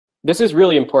This is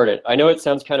really important. I know it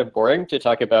sounds kind of boring to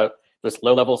talk about this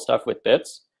low-level stuff with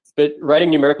bits, but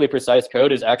writing numerically precise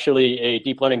code is actually a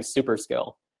deep learning super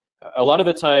skill. A lot of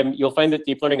the time, you'll find that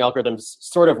deep learning algorithms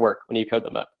sort of work when you code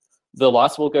them up. The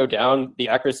loss will go down, the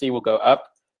accuracy will go up,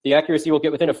 the accuracy will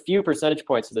get within a few percentage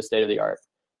points of the state of the art.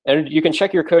 And you can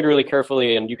check your code really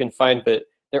carefully, and you can find that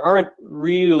there aren't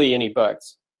really any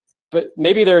bugs. But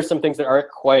maybe there are some things that aren't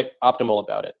quite optimal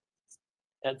about it.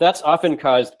 And that's often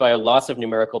caused by a loss of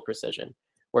numerical precision,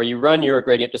 where you run your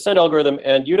gradient descent algorithm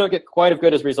and you don't get quite as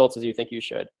good as results as you think you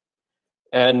should.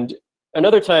 And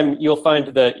another time, you'll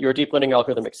find that your deep learning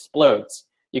algorithm explodes.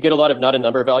 You get a lot of not in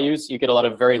number values, you get a lot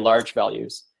of very large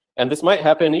values. And this might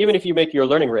happen even if you make your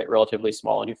learning rate relatively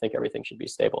small and you think everything should be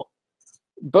stable.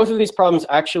 Both of these problems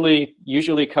actually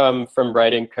usually come from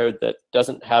writing code that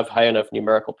doesn't have high enough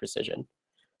numerical precision.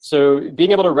 So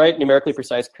being able to write numerically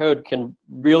precise code can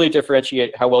really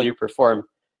differentiate how well you perform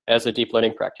as a deep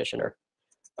learning practitioner.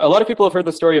 A lot of people have heard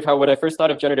the story of how when I first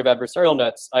thought of generative adversarial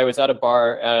nets, I was at a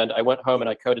bar and I went home and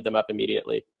I coded them up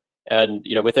immediately. And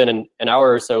within an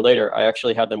hour or so later, I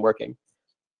actually had them working.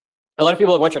 A lot of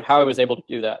people have wondered how I was able to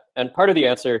do that. And part of the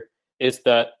answer is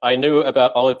that I knew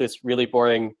about all of this really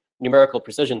boring numerical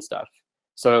precision stuff.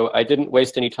 So I didn't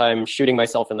waste any time shooting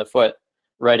myself in the foot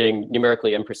writing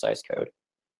numerically imprecise code.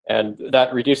 And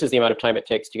that reduces the amount of time it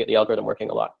takes to get the algorithm working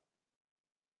a lot.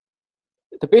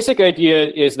 The basic idea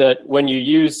is that when you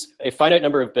use a finite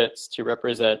number of bits to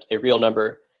represent a real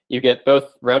number, you get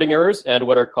both rounding errors and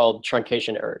what are called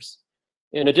truncation errors.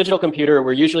 In a digital computer,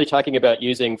 we're usually talking about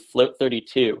using float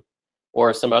 32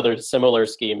 or some other similar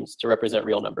schemes to represent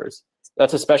real numbers.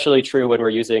 That's especially true when we're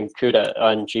using CUDA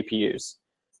on GPUs.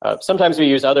 Sometimes we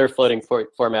use other floating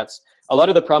formats. A lot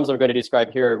of the problems I'm going to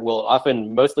describe here will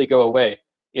often mostly go away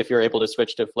if you're able to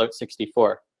switch to float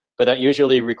 64. But that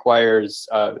usually requires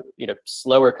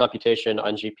slower computation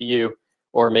on GPU,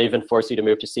 or may even force you to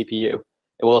move to CPU.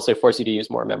 It will also force you to use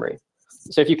more memory.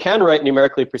 So if you can write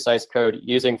numerically precise code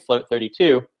using float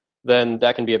 32, then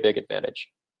that can be a big advantage.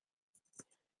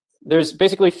 There's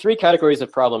basically three categories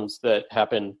of problems that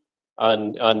happen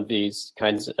on these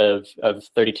kinds of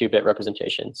 32-bit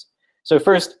representations. So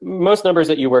first, most numbers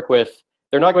that you work with,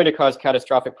 they're not going to cause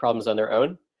catastrophic problems on their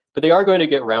own, but they are going to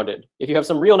get rounded. If you have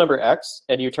some real number x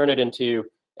and you turn it into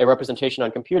a representation on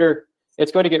computer,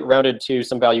 it's going to get rounded to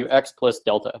some value x plus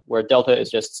delta, where delta is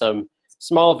just some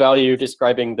small value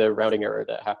describing the rounding error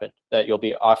that happened, that you'll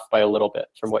be off by a little bit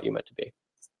from what you meant to be.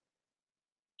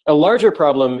 A larger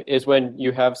problem is when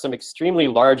you have some extremely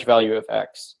large value of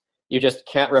x. You just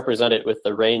can't represent it with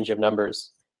the range of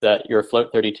numbers that your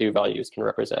float 32 values can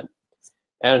represent.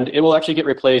 And it will actually get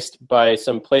replaced by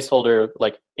some placeholder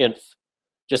like inf,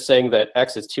 just saying that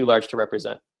x is too large to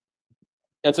represent.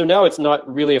 And so now it's not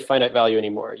really a finite value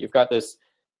anymore. You've got this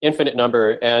infinite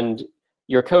number, and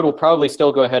your code will probably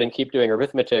still go ahead and keep doing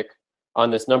arithmetic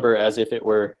on this number as if it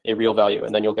were a real value,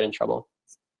 and then you'll get in trouble.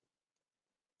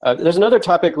 There's another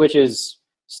topic which is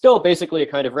still basically a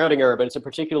kind of rounding error, but it's a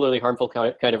particularly harmful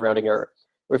kind of rounding error,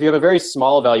 where if you have a very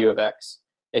small value of x,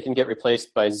 it can get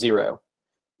replaced by 0.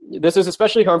 This is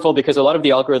especially harmful because a lot of the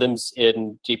algorithms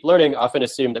in deep learning often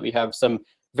assume that we have some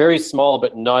very small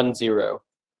but non-zero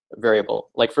variable.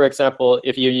 Like, for example,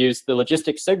 if you use the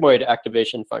logistic sigmoid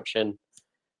activation function,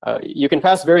 you can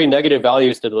pass very negative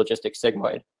values to the logistic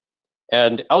sigmoid.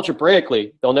 And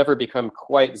algebraically, they'll never become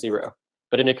quite 0.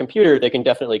 But in a computer, they can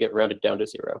definitely get rounded down to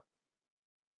 0.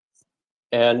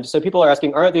 And so people are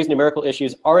asking, aren't these numerical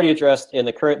issues already addressed in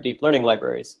the current deep learning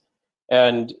libraries?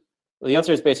 And the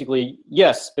answer is basically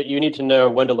yes, but you need to know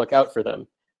when to look out for them.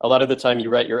 A lot of the time you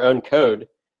write your own code,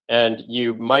 and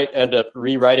you might end up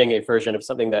rewriting a version of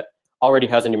something that already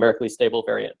has a numerically stable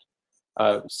variant.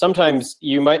 Sometimes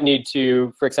you might need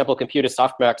to, for example, compute a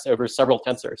softmax over several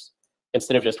tensors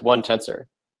instead of just one tensor.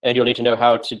 And you'll need to know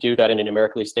how to do that in a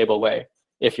numerically stable way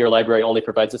if your library only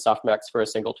provides a softmax for a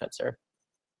single tensor.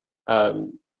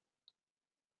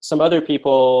 Some other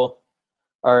people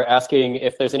are asking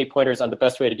if there's any pointers on the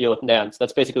best way to deal with NANs.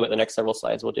 That's basically what the next several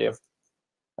slides will do.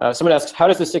 Someone asks, how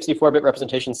does the 64-bit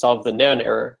representation solve the NAN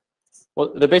error?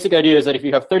 Well, the basic idea is that if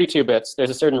you have 32 bits, there's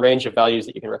a certain range of values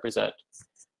that you can represent.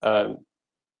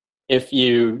 If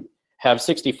you have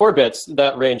 64 bits,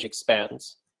 that range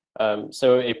expands.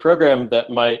 So a program that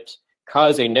might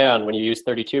cause a NAN when you use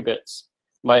 32 bits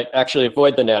might actually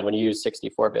avoid the NAN when you use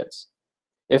 64 bits.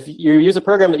 If you use a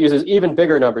program that uses even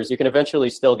bigger numbers, you can eventually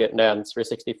still get NANs for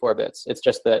 64 bits. It's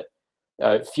just that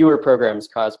fewer programs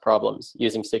cause problems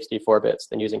using 64 bits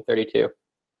than using 32.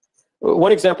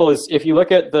 One example is if you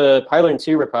look at the Pylon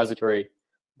 2 repository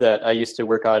that I used to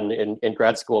work on in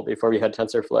grad school before we had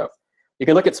TensorFlow, you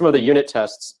can look at some of the unit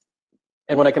tests.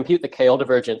 And when I compute the KL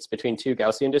divergence between two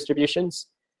Gaussian distributions,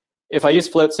 if I use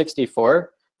float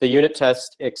 64, the unit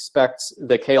test expects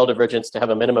the KL divergence to have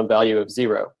a minimum value of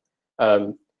 0.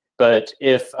 But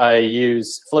if I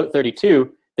use float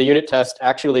 32, the unit test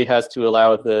actually has to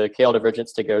allow the KL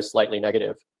divergence to go slightly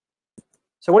negative.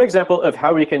 So one example of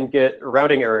how we can get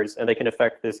rounding errors and they can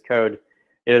affect this code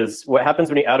is what happens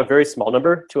when you add a very small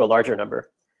number to a larger number.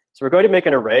 So we're going to make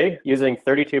an array using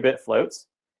 32-bit floats,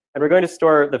 and we're going to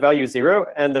store the value 0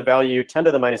 and the value 10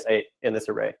 to the minus 8 in this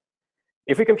array.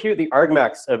 If we compute the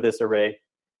argmax of this array,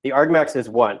 the argmax is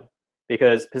 1,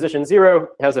 because position 0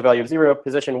 has a value of 0,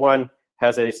 position 1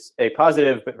 has a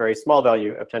positive but very small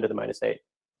value of 10 to the minus 8.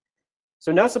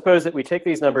 So now suppose that we take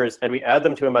these numbers and we add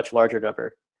them to a much larger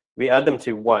number. We add them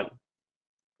to 1.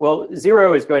 Well,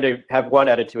 0 is going to have 1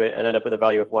 added to it and end up with a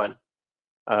value of 1.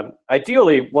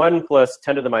 Ideally, 1 plus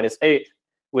 10 to the minus 8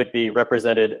 would be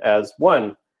represented as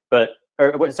 1, but,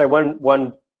 or sorry,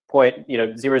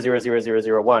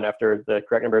 1.0000001 after the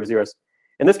correct number of zeros.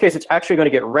 In this case, it's actually going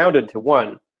to get rounded to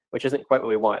 1, which isn't quite what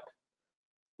we want.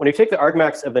 When you take the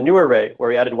argmax of the new array, where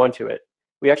we added 1 to it,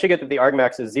 we actually get that the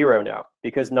argmax is 0 now,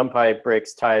 because NumPy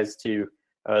breaks ties to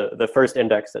the first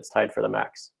index that's tied for the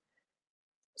max.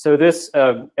 So this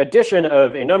addition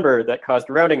of a number that caused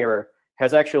rounding error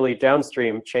has actually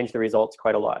downstream changed the results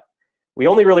quite a lot. We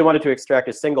only really wanted to extract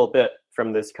a single bit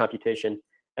from this computation,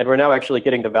 and we're now actually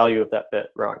getting the value of that bit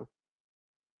wrong.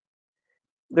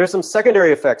 There's some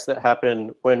secondary effects that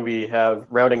happen when we have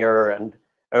rounding error and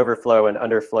overflow and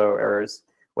underflow errors.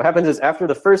 What happens is after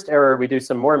the first error, we do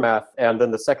some more math, and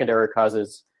then the second error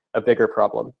causes a bigger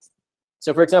problem.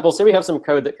 So for example, say we have some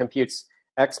code that computes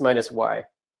x minus y.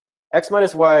 X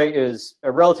minus y is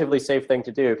a relatively safe thing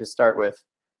to do to start with.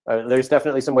 There's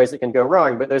definitely some ways it can go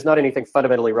wrong, but there's not anything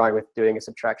fundamentally wrong with doing a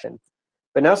subtraction.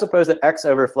 But now suppose that x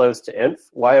overflows to inf,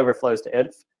 y overflows to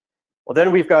inf. Well,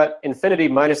 then we've got infinity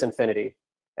minus infinity,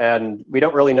 and we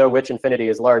don't really know which infinity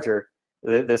is larger.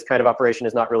 This kind of operation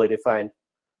is not really defined.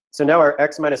 So now our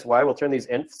x minus y will turn these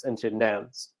infs into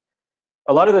nans.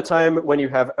 A lot of the time when you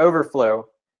have overflow,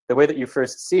 the way that you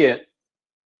first see it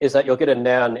is that you'll get a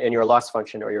nan in your loss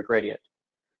function or your gradient.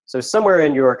 So somewhere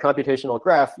in your computational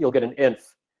graph, you'll get an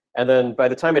inf. And then by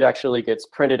the time it actually gets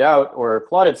printed out or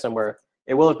plotted somewhere,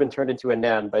 it will have been turned into a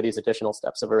nan by these additional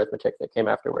steps of arithmetic that came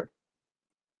afterward.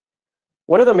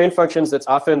 One of the main functions that's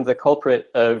often the culprit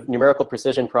of numerical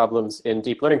precision problems in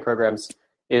deep learning programs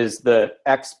is the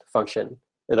exp function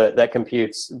that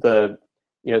computes the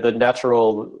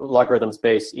natural logarithms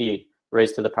base e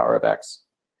raised to the power of x.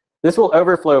 This will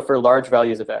overflow for large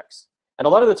values of x. And a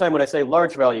lot of the time when I say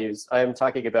large values, I am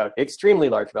talking about extremely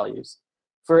large values.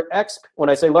 For exp, when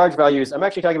I say large values, I'm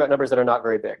actually talking about numbers that are not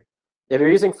very big. If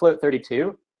you're using float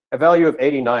 32, a value of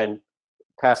 89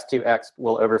 passed to exp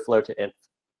will overflow to inf.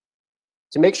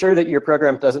 To make sure that your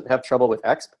program doesn't have trouble with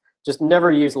exp, just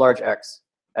never use large x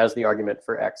as the argument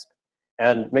for exp.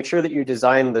 And make sure that you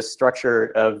design the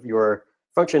structure of your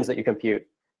functions that you compute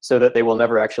so that they will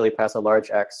never actually pass a large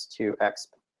x to exp.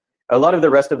 A lot of the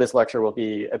rest of this lecture will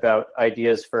be about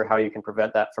ideas for how you can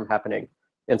prevent that from happening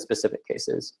in specific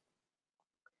cases.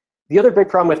 The other big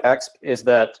problem with exp is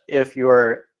that if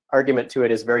your argument to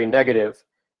it is very negative,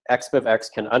 exp of x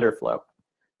can underflow.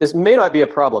 This may not be a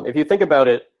problem. If you think about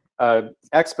it,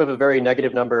 exp of a very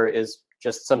negative number is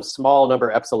just some small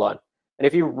number epsilon. And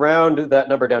if you round that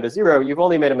number down to 0, you've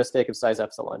only made a mistake of size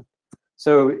epsilon.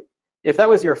 So if that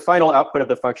was your final output of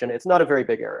the function, it's not a very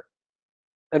big error.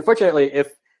 Unfortunately,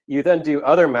 if you then do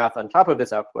other math on top of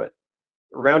this output,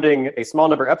 rounding a small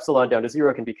number epsilon down to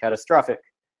 0 can be catastrophic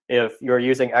if you're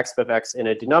using exp of x in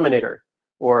a denominator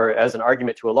or as an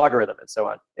argument to a logarithm and so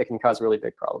on. It can cause really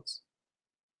big problems.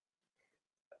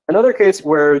 Another case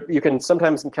where you can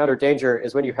sometimes encounter danger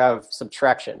is when you have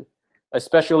subtraction,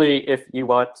 especially if you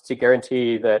want to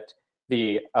guarantee that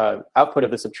the output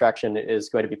of the subtraction is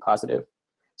going to be positive.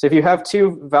 So if you have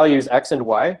two values, x and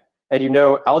y, and you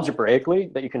know algebraically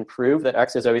that you can prove that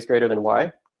x is always greater than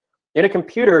y, in a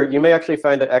computer, you may actually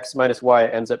find that x minus y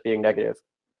ends up being negative.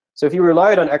 So if you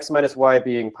relied on x minus y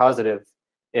being positive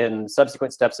in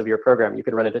subsequent steps of your program, you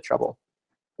could run into trouble.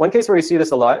 One case where you see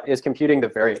this a lot is computing the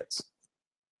variance.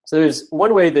 So there's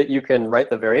one way that you can write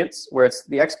the variance where it's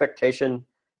the expectation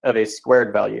of a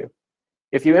squared value.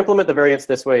 If you implement the variance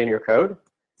this way in your code,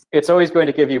 it's always going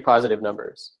to give you positive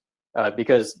numbers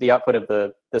because the output of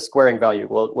the squaring value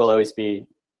will always be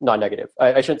non-negative.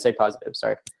 I shouldn't say positive,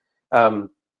 sorry. And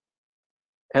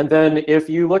then if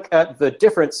you look at the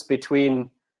difference between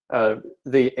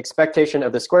the expectation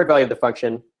of the squared value of the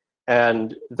function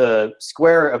and the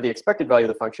square of the expected value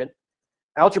of the function,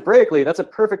 algebraically, that's a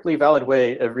perfectly valid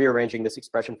way of rearranging this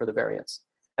expression for the variance.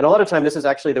 And a lot of time, this is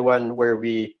actually the one where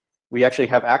we actually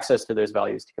have access to those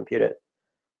values to compute it.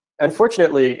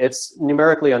 Unfortunately, it's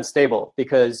numerically unstable,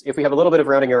 because if we have a little bit of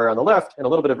rounding error on the left and a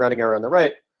little bit of rounding error on the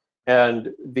right, and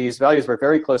these values were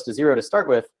very close to 0 to start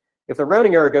with, if the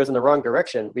rounding error goes in the wrong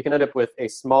direction, we can end up with a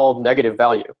small negative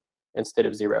value instead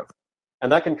of 0.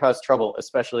 And that can cause trouble,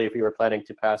 especially if we were planning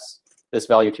to pass this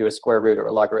value to a square root or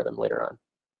a logarithm later on.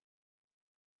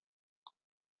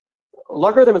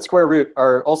 Logarithm and square root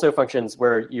are also functions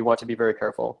where you want to be very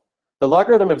careful. The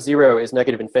logarithm of 0 is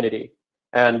negative infinity,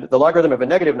 and the logarithm of a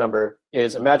negative number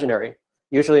is imaginary.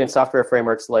 Usually in software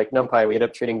frameworks like NumPy, we end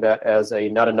up treating that as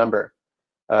not a number.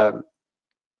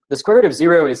 The square root of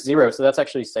 0 is 0, so that's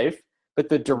actually safe. But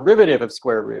the derivative of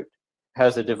square root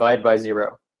has a divide by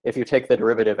 0 if you take the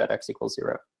derivative at x equals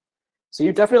 0. So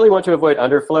you definitely want to avoid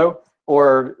underflow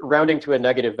or rounding to a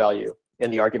negative value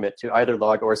in the argument to either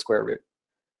log or square root.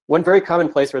 One very common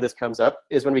place where this comes up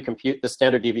is when we compute the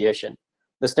standard deviation.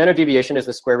 The standard deviation is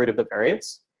the square root of the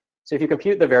variance. So if you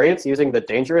compute the variance using the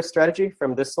dangerous strategy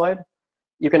from this slide,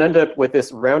 you can end up with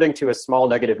this rounding to a small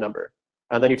negative number.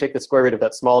 And then you take the square root of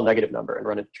that small negative number and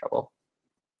run into trouble.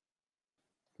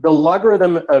 The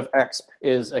logarithm of exp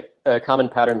is a common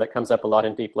pattern that comes up a lot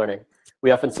in deep learning.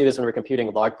 We often see this when we're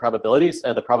computing log probabilities,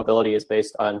 and the probability is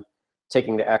based on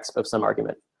taking the exp of some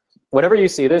argument. Whenever you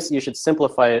see this, you should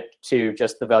simplify it to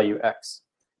just the value x.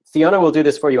 Theona will do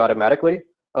this for you automatically.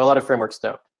 A lot of frameworks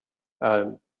don't.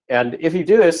 And if you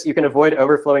do this, you can avoid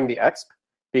overflowing the exp,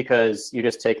 because you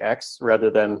just take x rather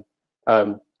than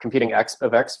computing exp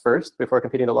of x first before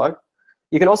computing the log.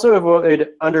 You can also avoid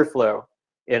underflow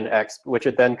in exp, which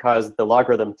would then cause the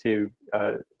logarithm to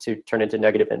turn into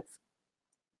negative inf.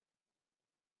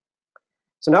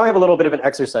 So now I have a little bit of an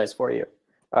exercise for you.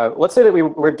 Let's say that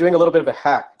we're doing a little bit of a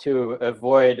hack to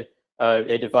avoid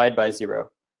a divide by 0.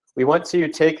 We want to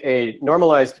take a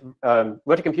normalized, we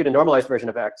want to compute a normalized version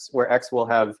of x, where x will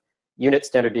have unit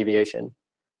standard deviation.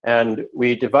 And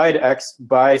we divide x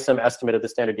by some estimate of the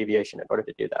standard deviation in order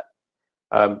to do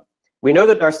that. We know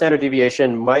that our standard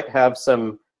deviation might have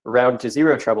some round to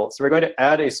 0 trouble. So we're going to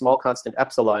add a small constant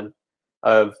epsilon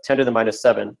of 10 to the minus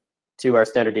 7 to our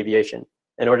standard deviation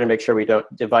in order to make sure we don't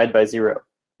divide by 0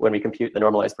 when we compute the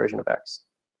normalized version of x.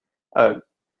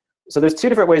 So there's two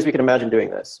different ways we can imagine doing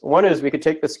this. One is we could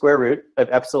take the square root of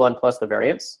epsilon plus the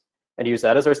variance and use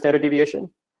that as our standard deviation.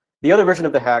 The other version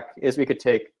of the hack is we could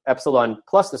take epsilon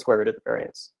plus the square root of the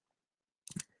variance.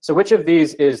 So which of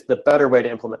these is the better way to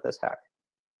implement this hack?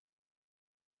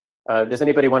 Does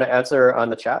anybody want to answer on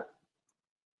the chat?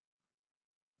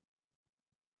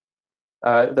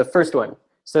 The first one.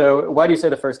 So why do you say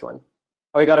the first one?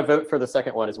 Oh, we got to vote for the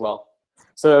second one as well.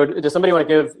 So does somebody want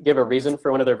to give a reason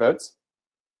for one of their votes?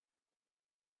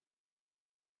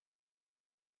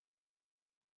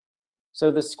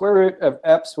 So the square root of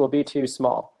eps will be too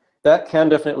small. That can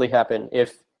definitely happen.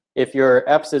 If your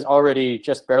eps is already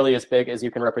just barely as big as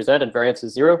you can represent and variance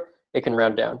is 0, it can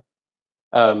round down.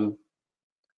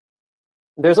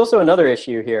 There's also another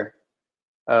issue here,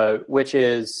 which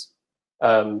is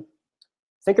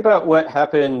think about what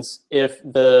happens if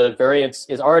the variance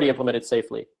is already implemented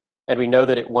safely, and we know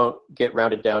that it won't get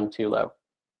rounded down too low.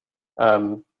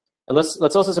 And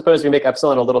let's also suppose we make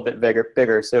epsilon a little bit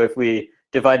bigger. So if we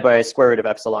divide by a square root of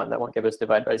epsilon, that won't give us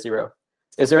divide by 0.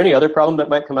 Is there any other problem that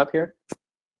might come up here?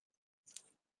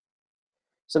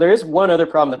 So there is one other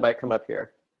problem that might come up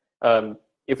here.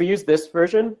 If we use this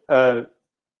version,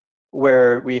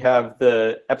 where we have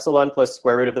the epsilon plus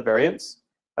square root of the variance,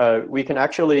 we can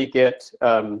actually get,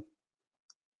 when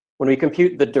we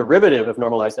compute the derivative of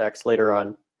normalized x later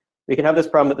on, we can have this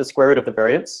problem that the square root of the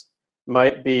variance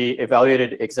might be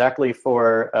evaluated exactly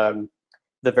for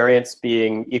the variance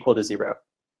being equal to 0.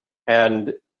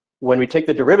 And when we take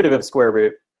the derivative of square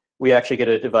root, we actually get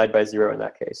a divide by 0 in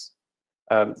that case.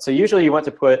 So usually you want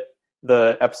to put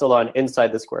the epsilon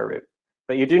inside the square root.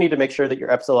 But you do need to make sure that your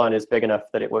epsilon is big enough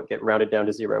that it won't get rounded down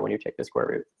to 0 when you take the square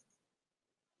root.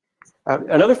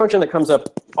 Another function that comes up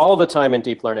all the time in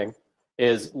deep learning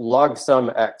is log sum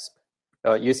exp.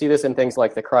 You see this in things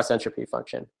like the cross entropy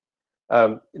function.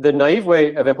 The naive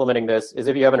way of implementing this is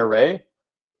if you have an array,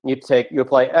 you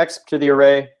apply exp to the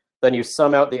array, then you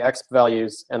sum out the exp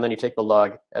values, and then you take the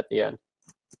log at the end.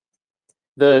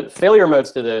 The failure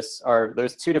modes to this are,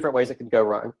 there's two different ways it could go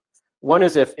wrong. One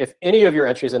is if any of your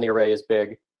entries in the array is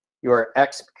big, your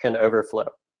exp can overflow.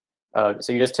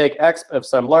 So you just take exp of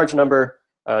some large number.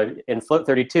 In float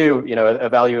 32, a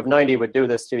value of 90 would do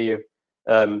this to you.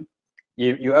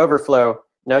 You overflow.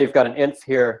 Now you've got an inf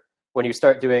here. When you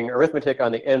start doing arithmetic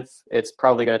on the inf, it's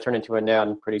probably going to turn into a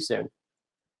nan pretty soon.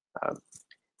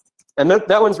 And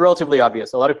that one's relatively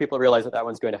obvious. A lot of people realize that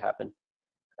one's going to happen.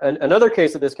 Another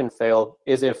case that this can fail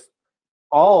is if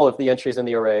all of the entries in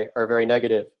the array are very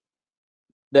negative,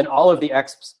 then all of the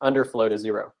exps underflow to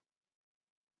 0.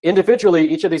 Individually,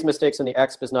 each of these mistakes in the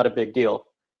exp is not a big deal.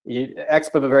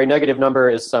 Exp of a very negative number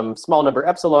is some small number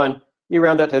epsilon. You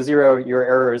round that to 0, your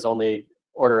error is only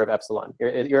order of epsilon.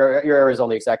 Your error is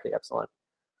only exactly epsilon.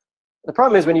 The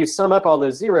problem is when you sum up all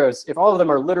those zeros, if all of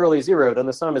them are literally 0, then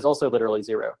the sum is also literally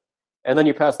 0. And then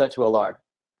you pass that to a log.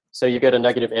 So you get a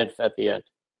negative inf at the end,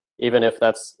 even if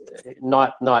that's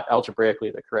not algebraically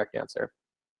the correct answer.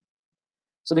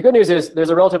 So the good news is there's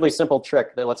a relatively simple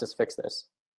trick that lets us fix this.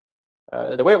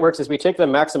 The way it works is we take the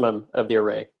maximum of the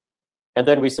array, and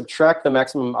then we subtract the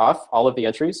maximum off all of the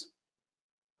entries.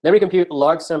 Then we compute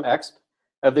log sum exp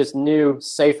of this new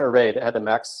safe array that had the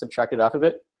max subtracted off of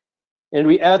it. And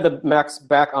we add the max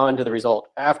back onto the result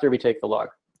after we take the log.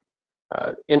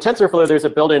 In TensorFlow, there's a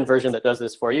built-in version that does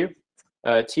this for you,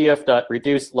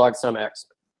 tf.reduce log sum exp.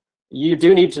 You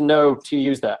do need to know to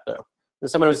use that, though. And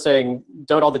someone was saying,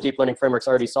 don't all the deep learning frameworks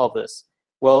already solve this?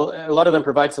 Well, a lot of them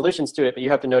provide solutions to it, but you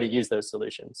have to know to use those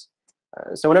solutions.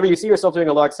 So whenever you see yourself doing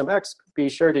a log sum exp, be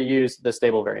sure to use the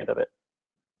stable variant of it.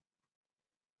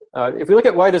 If we look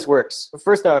at why this works,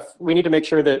 first off, we need to make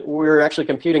sure that we're actually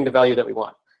computing the value that we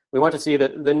want. We want to see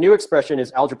that the new expression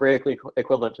is algebraically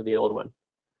equivalent to the old one.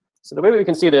 So the way we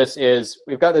can see this is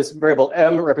we've got this variable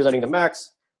m representing the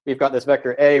max. We've got this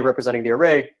vector a representing the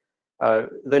array.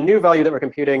 The new value that we're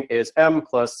computing is m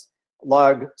plus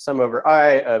log sum over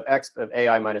I of exp of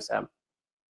ai minus m.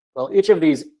 Well, each of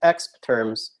these exp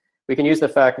terms, we can use the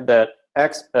fact that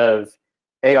exp of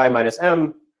ai minus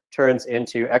m turns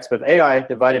into exp of ai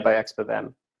divided by exp of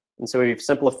m. And so we've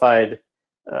simplified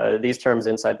these terms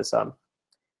inside the sum.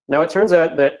 Now, it turns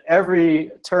out that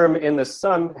every term in the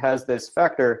sum has this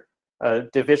factor,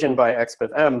 division by exp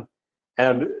of m,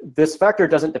 and this factor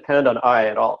doesn't depend on I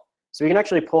at all. So we can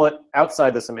actually pull it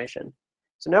outside the summation.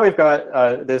 So now we've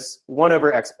got this 1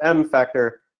 over exp m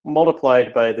factor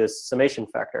multiplied by this summation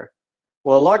factor.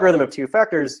 Well, a logarithm of 2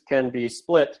 factors can be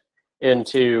split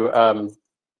into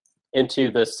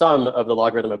the sum of the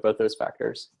logarithm of both those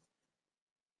factors.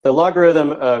 The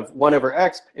logarithm of 1 over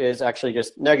exp is actually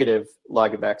just negative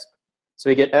log of exp. So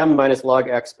we get m minus log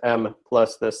exp m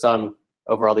plus the sum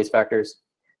over all these factors.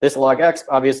 This log exp,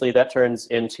 obviously, that turns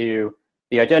into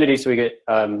the identity. So we get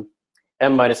m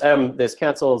minus m. This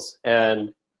cancels.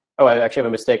 And oh, I actually have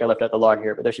a mistake. I left out the log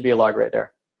here, but there should be a log right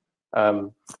there.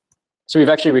 So we've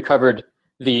actually recovered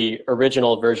the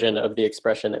original version of the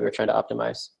expression that we were trying to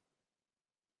optimize.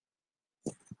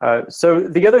 So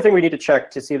the other thing we need to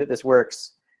check to see that this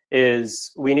works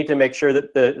is we need to make sure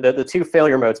that the 2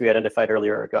 failure modes we identified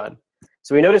earlier are gone.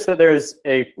 So we noticed that there's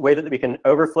a way that we can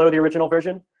overflow the original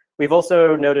version. We've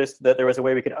also noticed that there was a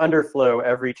way we could underflow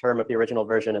every term of the original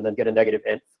version and then get a negative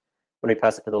inf when we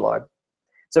pass it to the log.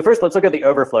 So first, let's look at the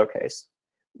overflow case.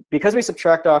 Because we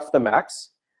subtract off the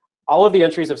max, all of the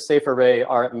entries of safe array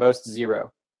are at most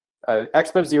 0.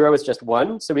 Exp of 0 is just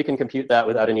 1, so we can compute that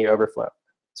without any overflow.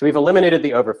 So we've eliminated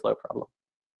the overflow problem.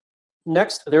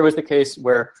 Next, there was the case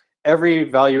where every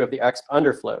value of the exp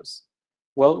underflows.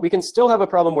 Well, we can still have a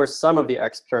problem where some of the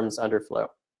exp terms underflow.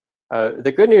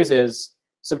 The good news is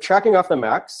subtracting off the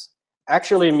max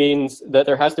actually means that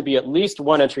there has to be at least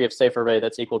 1 entry of safe array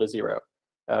that's equal to 0.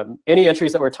 Any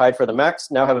entries that were tied for the max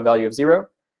now have a value of 0.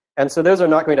 And so those are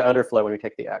not going to underflow when we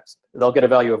take the exp. They'll get a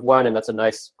value of 1, and that's a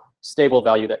nice stable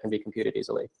value that can be computed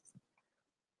easily.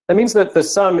 That means that the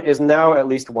sum is now at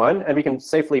least 1, and we can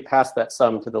safely pass that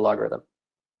sum to the logarithm.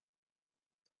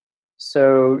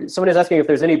 So someone is asking if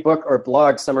there's any book or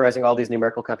blog summarizing all these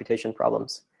numerical computation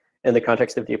problems in the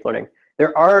context of deep learning.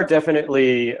 There are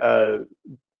definitely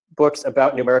books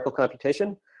about numerical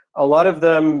computation. A lot of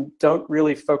them don't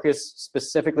really focus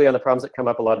specifically on the problems that come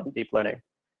up a lot in deep learning.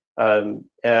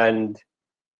 And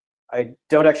I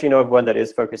don't actually know of one that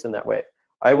is focused in that way.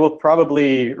 I will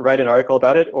probably write an article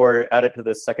about it or add it to the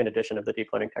 2nd edition of the deep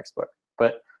learning textbook.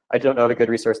 But I don't know of a good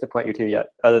resource to point you to yet,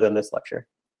 other than this lecture.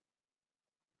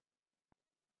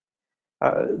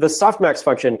 The softmax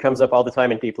function comes up all the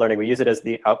time in deep learning. We use it as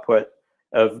the output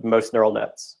of most neural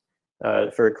nets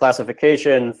for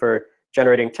classification, for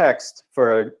generating text,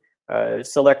 for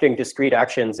selecting discrete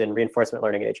actions in reinforcement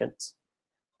learning agents.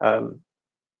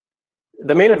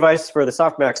 The main advice for the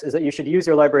softmax is that you should use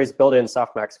your library's built-in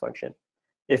softmax function.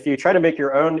 If you try to make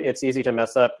your own, it's easy to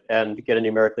mess up and get a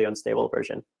numerically unstable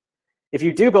version. If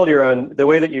you do build your own, the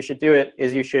way that you should do it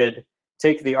is you should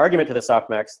take the argument to the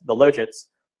softmax, the logits,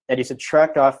 and you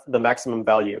subtract off the maximum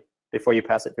value before you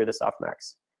pass it through the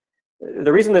softmax.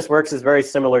 The reason this works is very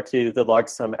similar to the log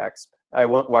sum exp. I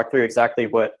won't walk through exactly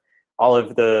what all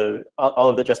of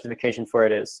the justification for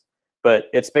it is. but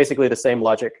it's basically the same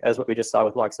logic as what we just saw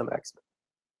with log sum exp.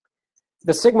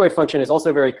 The sigmoid function is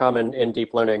also very common in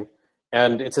deep learning,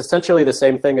 and it's essentially the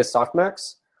same thing as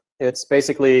softmax. It's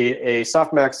basically a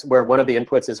softmax where one of the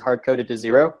inputs is hard-coded to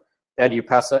 0, and you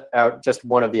pass out just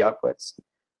one of the outputs.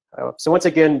 So once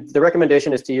again, the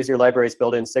recommendation is to use your library's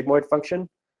built-in sigmoid function.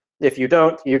 If you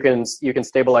don't, you can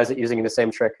stabilize it using the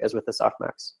same trick as with the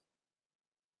softmax.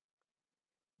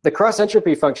 The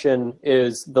cross-entropy function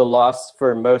is the loss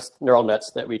for most neural nets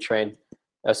that we train,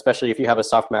 especially if you have a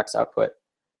softmax output.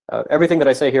 Everything that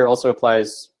I say here also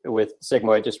applies with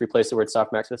sigmoid. Just replace the word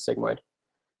softmax with sigmoid.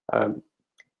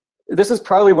 This is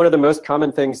probably one of the most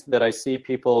common things that I see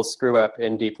people screw up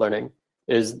in deep learning,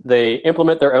 is they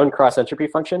implement their own cross-entropy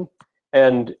function,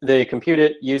 and they compute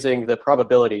it using the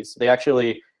probabilities. They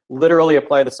actually literally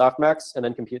apply the softmax and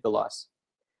then compute the loss.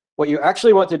 What you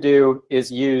actually want to do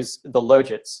is use the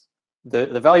logits,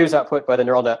 the values output by the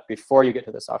neural net before you get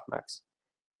to the softmax.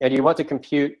 And you want to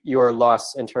compute your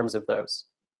loss in terms of those.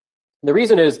 The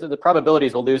reason is that the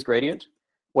probabilities will lose gradient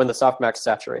when the softmax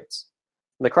saturates.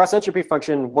 And the cross-entropy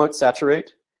function won't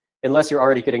saturate unless you're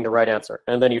already getting the right answer.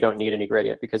 And then you don't need any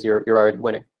gradient because you're already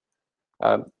winning.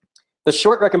 The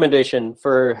short recommendation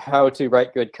for how to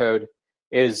write good code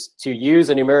is to use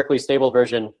a numerically stable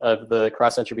version of the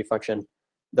cross-entropy function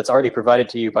that's already provided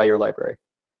to you by your library.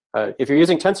 If you're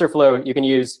using TensorFlow, you can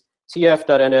use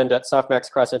tf.nn.softmax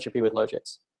cross-entropy with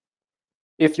logits.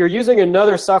 If you're using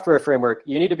another software framework,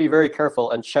 you need to be very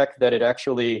careful and check that it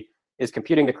actually is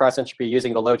computing the cross-entropy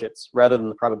using the logits rather than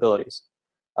the probabilities.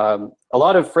 A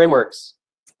lot of frameworks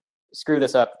screw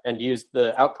this up and use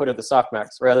the output of the softmax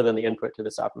rather than the input to the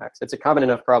softmax. It's a common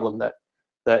enough problem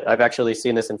that I've actually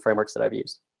seen this in frameworks that I've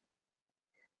used.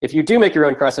 If you do make your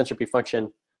own cross-entropy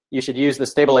function, you should use the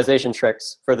stabilization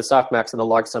tricks for the softmax and the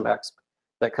log sum exp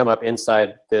that come up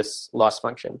inside this loss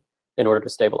function in order to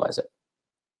stabilize it.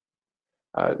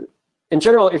 In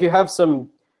general, if you have some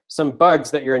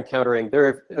bugs that you're encountering, there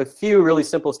are a few really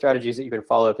simple strategies that you can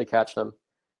follow to catch them.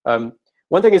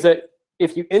 One thing is that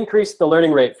if you increase the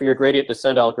learning rate for your gradient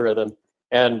descent algorithm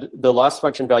and the loss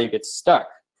function value gets stuck,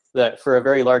 that for a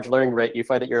very large learning rate, you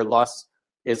find that your loss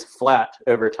is flat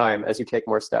over time as you take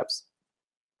more steps.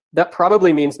 That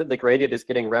probably means that the gradient is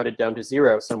getting rounded down to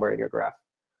 0 somewhere in your graph.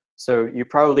 So you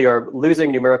probably are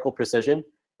losing numerical precision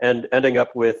and ending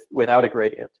up without a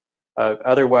gradient.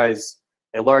 Otherwise,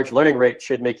 a large learning rate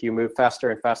should make you move faster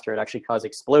and faster and actually cause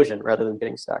explosion rather than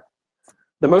getting stuck.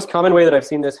 The most common way that I've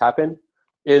seen this happen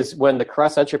is when the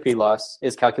cross-entropy loss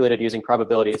is calculated using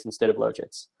probabilities instead of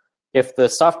logits. If the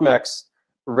softmax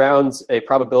rounds a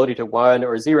probability to 1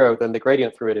 or 0, then the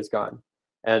gradient through it is gone,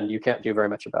 and you can't do very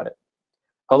much about it.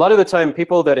 A lot of the time,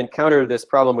 people that encounter this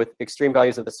problem with extreme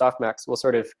values of the softmax will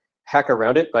sort of hack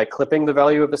around it by clipping the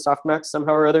value of the softmax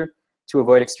somehow or other to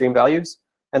avoid extreme values.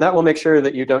 And that will make sure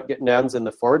that you don't get nans in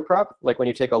the forward prop, like when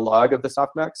you take a log of the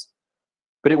softmax.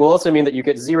 But it will also mean that you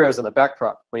get zeros in the back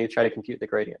prop when you try to compute the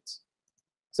gradients.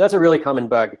 So that's a really common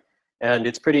bug, and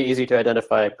it's pretty easy to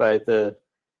identify by the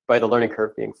learning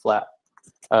curve being flat.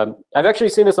 I've actually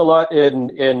seen this a lot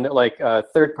in like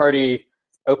third-party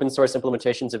open source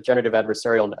implementations of generative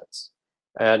adversarial nets.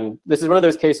 And this is one of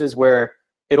those cases where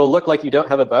it'll look like you don't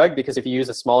have a bug because if you use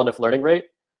a small enough learning rate,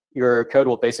 your code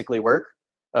will basically work,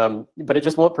 but it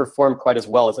just won't perform quite as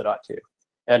well as it ought to.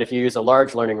 And if you use a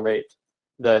large learning rate,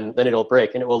 then it'll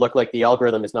break, and it will look like the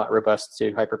algorithm is not robust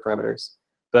to hyperparameters.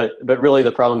 But really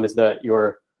the problem is that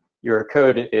your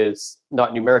code is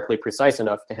not numerically precise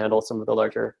enough to handle some of the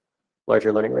larger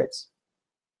learning rates.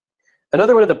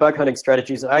 Another one of the bug hunting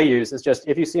strategies that I use is just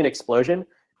if you see an explosion,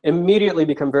 immediately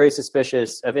become very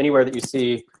suspicious of anywhere that you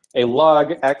see a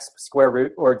log, x, square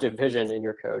root, or division in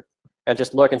your code. And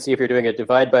just look and see if you're doing a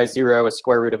divide by 0, a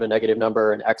square root of a negative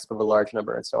number, an x of a large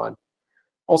number, and so on.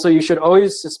 Also, you should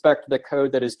always suspect the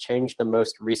code that has changed the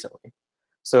most recently.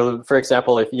 So for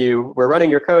example, if you were running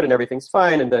your code and everything's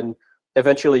fine, and then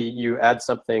eventually you add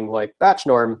something like batch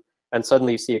norm, and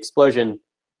suddenly you see explosion,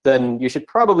 then you should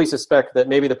probably suspect that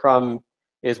maybe the problem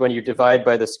is when you divide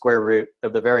by the square root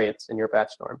of the variance in your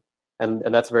batch norm.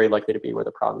 And that's very likely to be where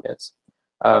the problem is.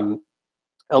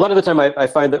 A lot of the time I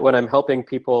find that when I'm helping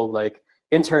people like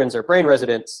interns or brain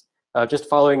residents, just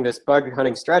following this bug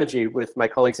hunting strategy with my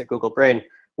colleagues at Google Brain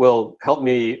will help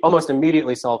me almost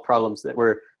immediately solve problems that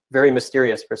were very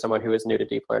mysterious for someone who is new to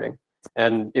deep learning.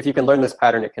 And if you can learn this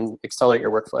pattern, it can accelerate your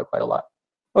workflow quite a lot.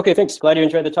 Okay, thanks. Glad you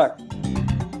enjoyed the talk.